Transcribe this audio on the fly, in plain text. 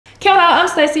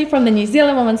Stacey from the New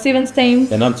Zealand Women's Sevens team.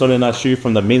 And I'm Tone Ng Shiu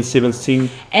from the Men's Sevens team.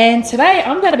 And today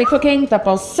I'm going to be cooking the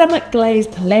balsamic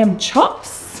glazed lamb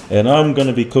chops. And I'm going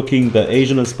to be cooking the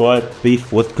Asian inspired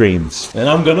beef with greens. And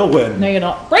I'm going to win. No, you're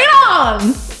not. Bring it on!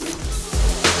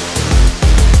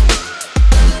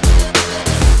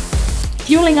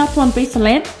 Fueling up on beef and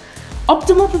lamb.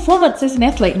 Optimal performance as an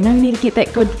athlete. You know, you need to get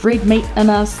that good red meat in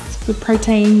us, good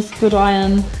proteins, good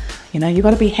iron. You know, you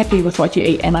got to be happy with what you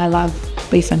eat, and I love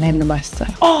beef and lamb the most. So.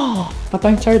 Oh, but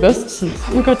don't show this.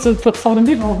 We've got to put salt and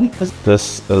pepper on.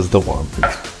 This is the one.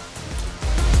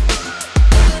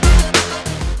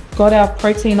 Got our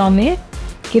protein on there.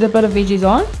 Get a bit of veggies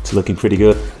on. It's looking pretty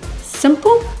good.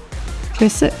 Simple,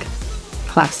 classic,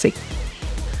 classy.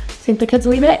 Send the kids a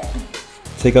wee bit.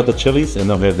 Take out the chilies and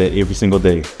they'll have that every single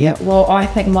day. Yeah, well, I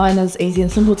think mine is easy and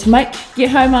simple to make. Get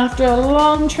home after a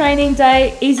long training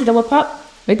day, easy to whip up.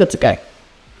 We're good to go.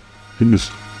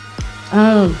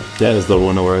 That is the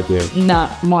winner right there. Nah,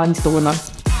 mine's the winner.